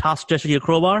like toss Jesse your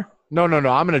crowbar? No. I'm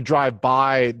going to drive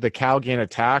by the cow getting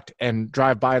attacked and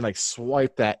drive by and like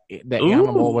swipe that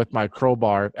animal with my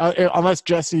crowbar. Unless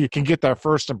Jesse can get there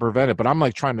first and prevent it. But I'm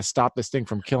like trying to stop this thing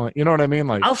from killing. You know what I mean?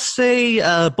 Like, I'll say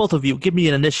both of you give me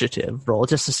an initiative roll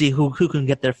just to see who can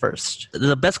get there first.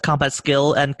 The best combat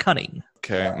skill and cunning.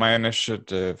 Okay, my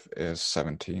initiative is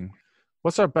 17.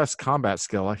 What's our best combat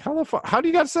skill? Like, how do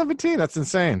you got 17? That's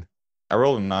insane. I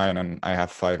rolled a 9 and I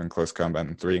have 5 in close combat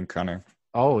and 3 in cunning.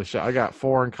 Oh shit! I got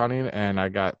 4 in cunning and I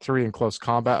got 3 in close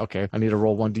combat. Okay, I need to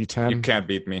roll 1d10. You can't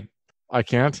beat me. I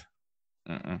can't.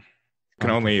 You can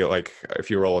only like if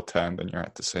you roll a 10, then you're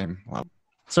at the same level.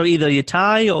 So either you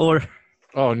tie or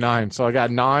 9. So I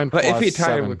got 9. But plus if you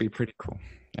tie, 7. it would be pretty cool.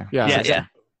 Yeah.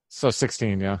 So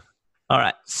 16. Yeah. All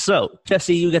right. So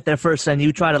Jesse, you get there first and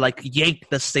you try to like yank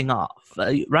this thing off,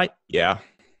 right? Yeah,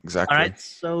 exactly. All right.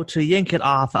 So to yank it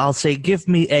off, I'll say give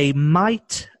me a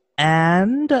might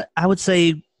and I would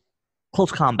say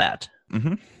close combat.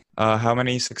 Mm-hmm. How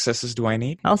many successes do I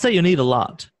need? I'll say you need a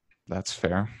lot. That's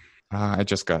fair. I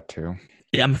just got 2.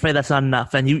 Yeah, I'm afraid that's not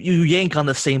enough. And you yank on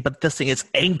this thing, but this thing is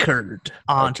anchored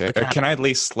onto the Can I at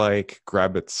least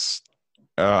grab its?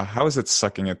 How is it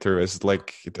sucking it through?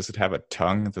 Does it have a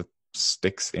tongue that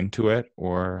sticks into it,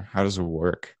 or how does it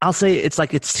work? I'll say it's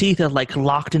like its teeth are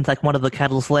locked into one of the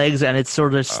kettle's legs, and it's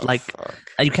sort of just Fuck.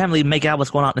 you can't really make out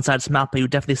what's going on inside its mouth, but you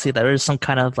definitely see there is some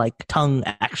kind of tongue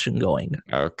action going.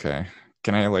 Okay.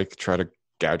 Can I try to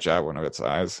gouge out one of its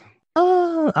eyes?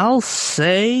 I'll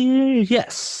say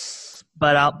yes,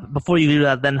 but before you do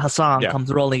that, then Hassan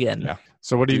comes rolling in. Yeah.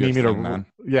 So what do you need me to? man.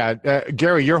 Yeah,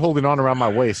 Gary, you're holding on around my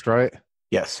waist, right?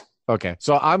 Yes. Okay,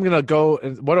 so I'm gonna go.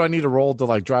 What do I need to roll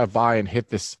to drive by and hit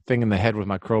this thing in the head with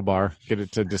my crowbar, get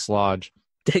it to dislodge?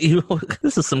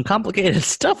 This is some complicated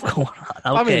stuff going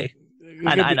on. Okay,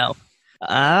 I know.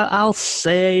 I'll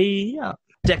say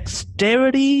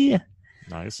dexterity.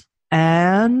 Nice.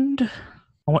 And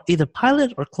I want either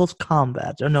pilot or close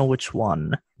combat. I don't know which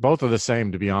one. Both are the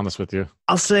same, to be honest with you.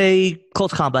 I'll say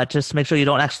close combat, just to make sure you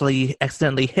don't actually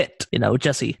accidentally hit,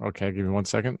 Jesse. Okay, give me 1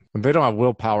 second. They don't have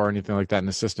willpower or anything like that in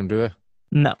the system, do they?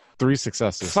 No. 3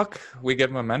 successes. Fuck, we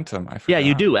get momentum. I forgot. Yeah,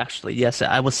 you do, actually. Yes,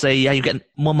 I would say, you get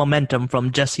more momentum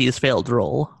from Jesse's failed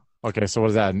roll. Okay, so what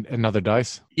is that? Another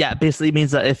dice? Yeah, it basically means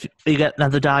that if you get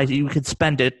another die, you can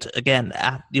spend it again.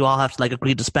 You all have to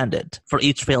agree to spend it. For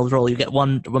each failed roll, you get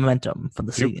 1 momentum from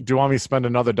the scene. Do you want me to spend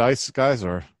another dice, guys,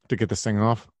 or to get this thing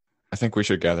off? I think we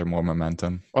should gather more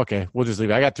momentum. Okay, we'll just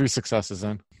leave it. I got 3 successes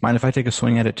then. Mind if I take a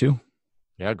swing at it too?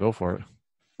 Yeah, go for it.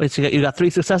 Wait, so you got 3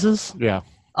 successes? Yeah.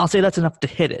 I'll say that's enough to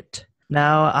hit it.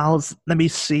 Now, let me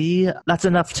see. That's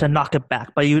enough to knock it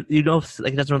back, but it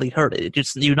doesn't really hurt it.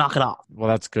 You knock it off. Well,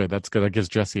 that's good. That gives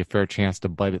Jesse a fair chance to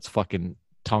bite its fucking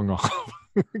tongue off.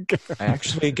 I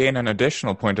actually gain an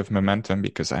additional point of momentum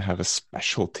because I have a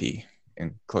specialty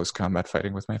in close combat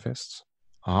fighting with my fists.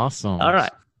 Awesome. All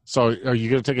right. So, are you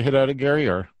going to take a hit at it, Gary,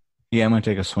 or? Yeah, I'm going to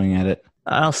take a swing at it.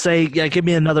 I'll say, give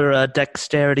me another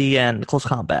dexterity and close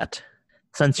combat,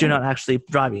 since you're not actually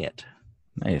driving it.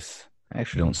 Nice. I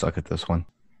actually don't suck at this one.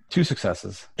 2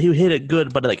 successes. You hit it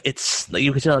good, but it's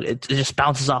you can tell it just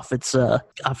bounces off its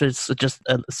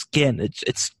skin.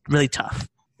 It's really tough.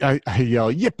 I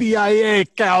yell, yippee-yi-yay,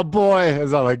 cowboy,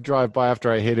 as I drive by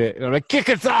after I hit it. And I'm like, kick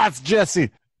its ass, Jesse.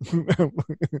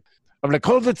 I'm like,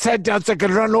 hold its head down so I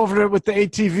can run over it with the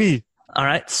ATV. All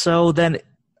right, so then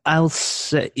I'll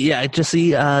say,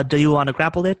 Jesse, do you want to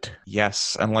grapple it?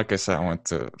 Yes, and like I said, I want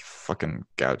to fucking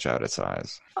gouge out its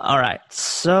eyes. All right,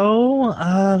 so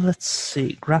let's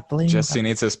see, grappling. Jesse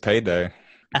needs his payday.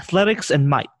 Athletics and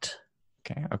might.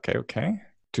 Okay.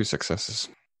 2 successes.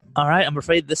 All right, I'm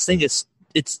afraid this thing is.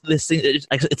 It's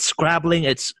scrabbling.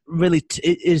 It's really.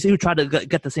 You try to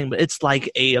get this thing, but it's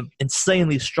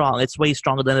insanely strong. It's way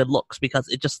stronger than it looks because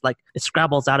it just it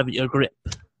scrabbles out of your grip.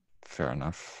 Fair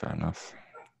enough.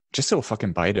 Just will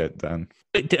fucking bite it then.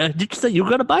 Wait, did you say you were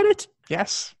gonna bite it?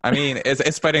 Yes. I mean,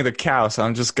 it's biting the cow, so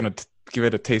I'm just gonna give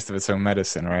it a taste of its own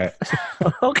medicine, right?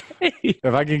 Okay.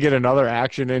 If I can get another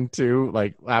action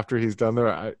into after he's done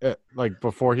there,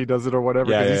 before he does it or whatever,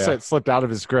 because he said it slipped out of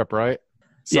his grip, right?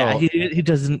 So, yeah, he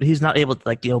doesn't. He's not able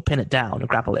to pin it down or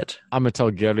grapple it. I'm gonna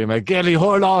tell Gary, I'm like, Gary,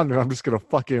 hold on, and I'm just gonna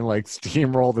fucking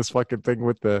steamroll this fucking thing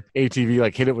with the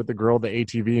ATV, hit it with the grill of the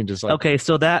ATV, and just Okay,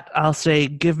 so that I'll say,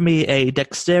 give me a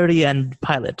dexterity and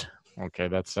pilot. Okay,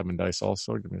 that's 7 dice.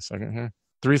 Also, give me a second here.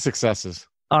 3 successes.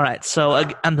 All right,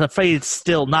 so I'm afraid it's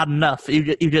still not enough.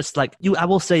 You just I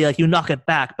will say you knock it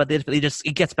back, but it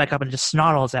gets back up and just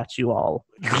snarls at you all.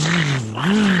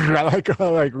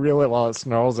 I reel it while it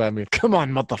snarls at me. Come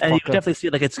on, motherfucker! And you definitely see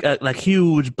it's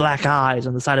huge black eyes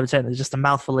on the side of its head. It's just a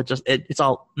mouthful.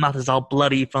 Mouth is all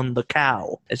bloody from the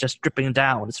cow. It's just dripping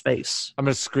down its face. I'm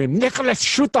gonna scream, Nicholas!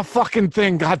 Shoot the fucking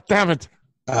thing! God damn it!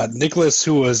 Nicholas,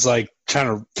 who was trying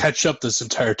to catch up this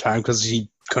entire time because he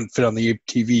couldn't fit on the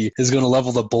ATV, is going to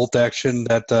level the bolt action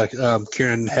that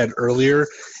Kieran had earlier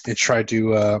and try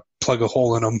to plug a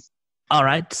hole in him. All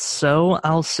right, so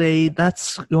I'll say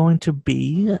that's going to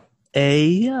be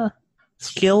a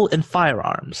skill in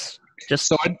firearms.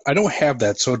 So I don't have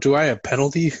that. So do I have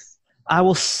penalty? I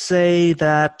will say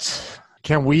that.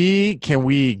 Can we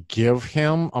give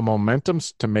him a momentum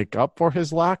to make up for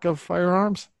his lack of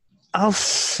firearms? I'll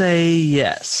say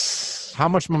yes. How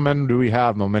much momentum do we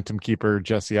have, Momentum Keeper,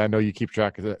 Jesse? I know you keep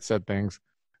track of said things.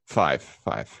 5.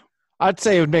 I'd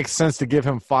say it would make sense to give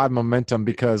him 5 momentum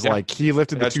because, he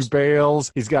lifted the 2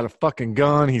 bales. He's got a fucking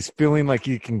gun. He's feeling like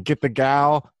he can get the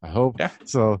gal. I hope. Yeah.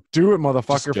 So do it,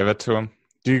 motherfucker. Just give it to him.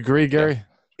 Do you agree, Gary?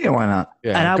 Yeah, why not?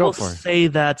 Yeah, and I will say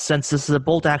that since this is a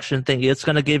bolt action thing, it's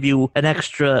going to give you an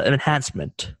extra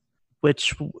enhancement.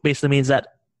 which basically means that,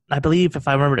 I believe, if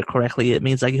I remember it correctly, it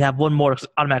means like you have one more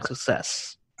automatic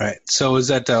success. All right. So is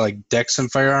that like dex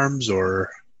and firearms or?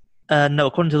 No,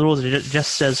 according to the rules, it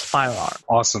just says firearm.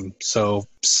 Awesome. So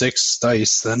 6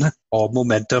 dice then. All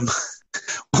momentum.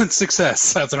 1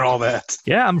 success after all that.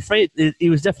 Yeah, I'm afraid it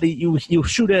was definitely you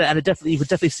shoot it and you would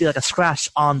definitely see like a scratch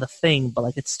on the thing, but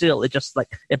like it just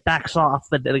like it backs off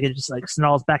and then it just like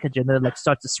snarls back at you and then it like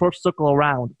starts to circle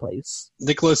around the place.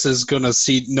 Nicholas is gonna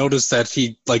notice that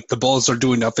he like the bullets are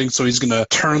doing nothing, so he's gonna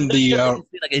turn the.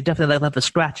 Like it definitely like left a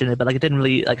scratch in it, but like it didn't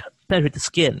really like penetrate the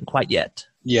skin quite yet.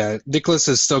 Yeah, Nicholas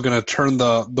is still gonna turn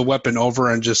the weapon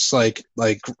over and just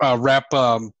wrap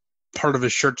part of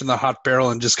his shirt in the hot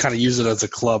barrel and just kind of use it as a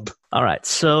club. All right,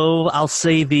 so I'll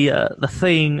say the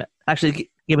thing.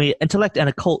 Actually, give me intellect and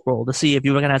occult roll to see if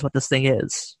you recognize what this thing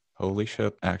is. Holy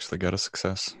shit! Actually got a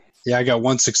success. Yeah, I got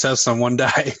 1 success on 1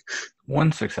 die.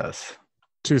 1 success.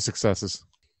 2 successes.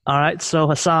 All right, so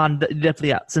Hassan,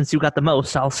 definitely, since you got the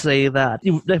most, I'll say that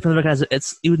you definitely recognize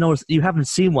it. You notice you haven't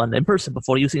seen one in person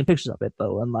before. You've seen pictures of it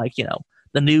though, and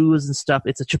the news and stuff.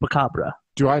 It's a chupacabra.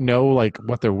 Do I know like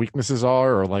what their weaknesses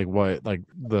are, or like what like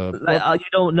the? You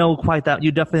don't know quite that.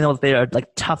 You definitely know that they are like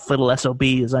tough little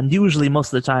SOBs, and usually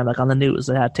most of the time, like on the news,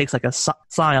 it takes like a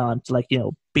Scion to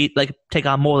take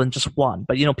on more than just one.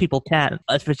 But people can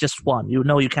if it's just one.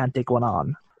 You can't take one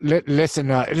on. Listen,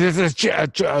 this is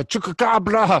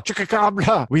chupacabra.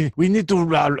 We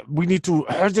need to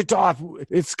hurt it off.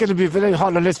 It's gonna be very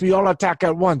hard unless we all attack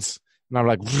at once. And I'm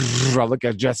like, I look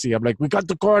at Jesse. I'm like, we got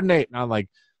to coordinate. And I'm like,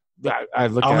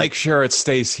 I'll make sure it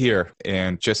stays here.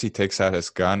 And Jesse takes out his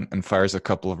gun and fires a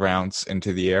couple of rounds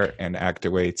into the air and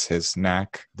activates his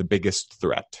knack, the biggest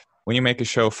threat. When you make a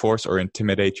show of force or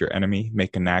intimidate your enemy,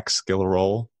 make a knack skill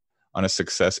roll. On a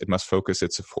success, it must focus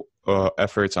its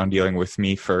efforts on dealing with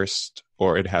me first,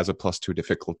 or it has a +2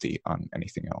 difficulty on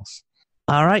anything else.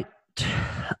 All right.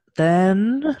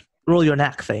 Then roll your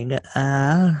knack thing.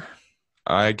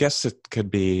 I guess it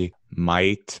could be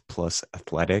might plus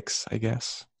athletics, I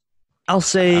guess. I'll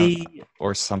say...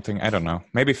 or something. I don't know.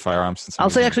 Maybe firearms. I'll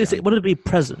say would it be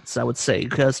presence, I would say,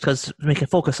 because make it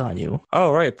focus on you.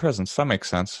 Oh, right. Presence. That makes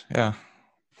sense. Yeah.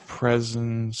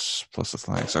 Presence plus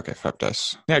athletics. Okay, 5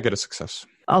 dice. Yeah, I get a success.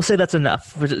 I'll say that's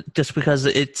enough, just because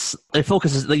it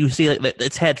focuses, like you see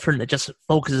its head for it just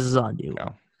focuses on you. Yeah.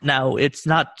 Now, it's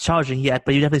not charging yet,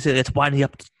 but you definitely see it's winding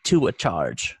up to a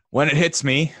charge. When it hits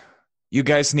me, you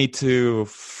guys need to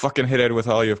fucking hit it with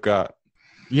all you've got.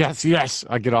 Yes.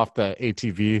 I get off the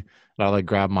ATV and I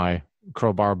grab my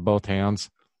crowbar with both hands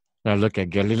and I look at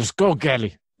Gelly. Let's go,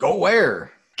 Gelly. Go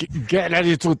where? Get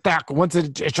ready to attack once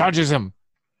it charges him.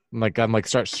 I'm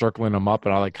start circling him up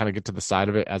and I kind of get to the side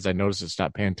of it as I notice it's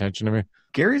not paying attention to me.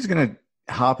 Gary's going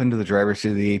to hop into the driver's seat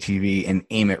of the ATV and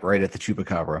aim it right at the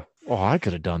chupacabra. Oh, I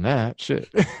could have done that. Shit.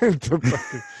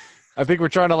 I think we're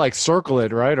trying to circle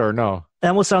it, right? Or no? It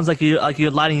almost sounds like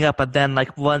you're lining up, but then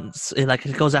once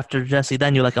it goes after Jesse,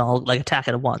 then you I'll attack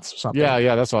it at once or something.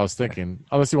 Yeah, that's what I was thinking.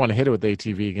 Unless you want to hit it with the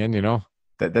ATV again,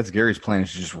 That's Gary's plan,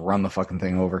 is to just run the fucking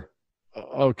thing over.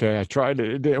 Okay, I tried it.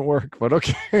 It didn't work, but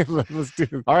okay, let's do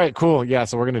it. All right, cool. Yeah,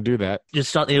 so we're going to do that.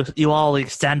 Just you all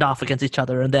stand off against each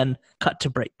other and then cut to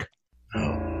break.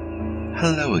 Oh,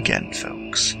 hello again,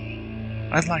 folks.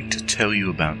 I'd like to tell you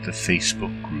about the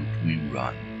Facebook group we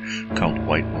run called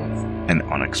White Wolf and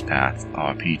Onyx Path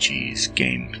RPGs,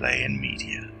 Gameplay and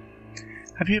Media.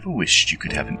 Have you ever wished you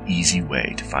could have an easy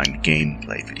way to find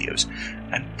gameplay videos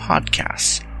and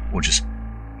podcasts, or just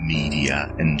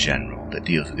media in general that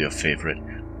deals with your favorite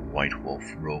White Wolf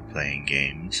role-playing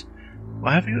games? Or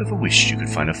have you ever wished you could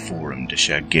find a forum to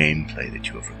share gameplay that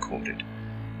you have recorded?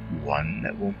 One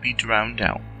that won't be drowned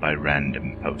out by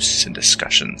random posts and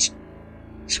discussions,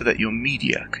 so that your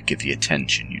media could get the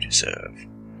attention you deserve.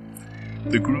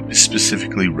 The group is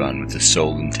specifically run with the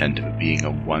sole intent of it being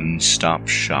a one-stop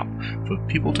shop for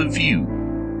people to view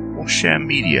or share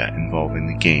media involving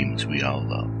the games we all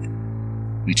love.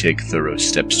 We take thorough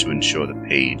steps to ensure the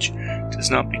page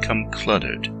does not become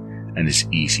cluttered and is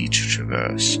easy to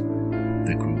traverse.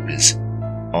 The group is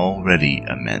already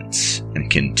immense and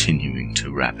continuing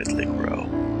to rapidly grow,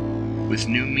 with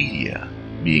new media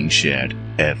being shared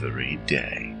every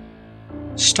day.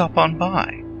 Stop on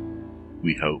by.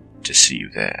 We hope to see you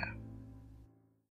there.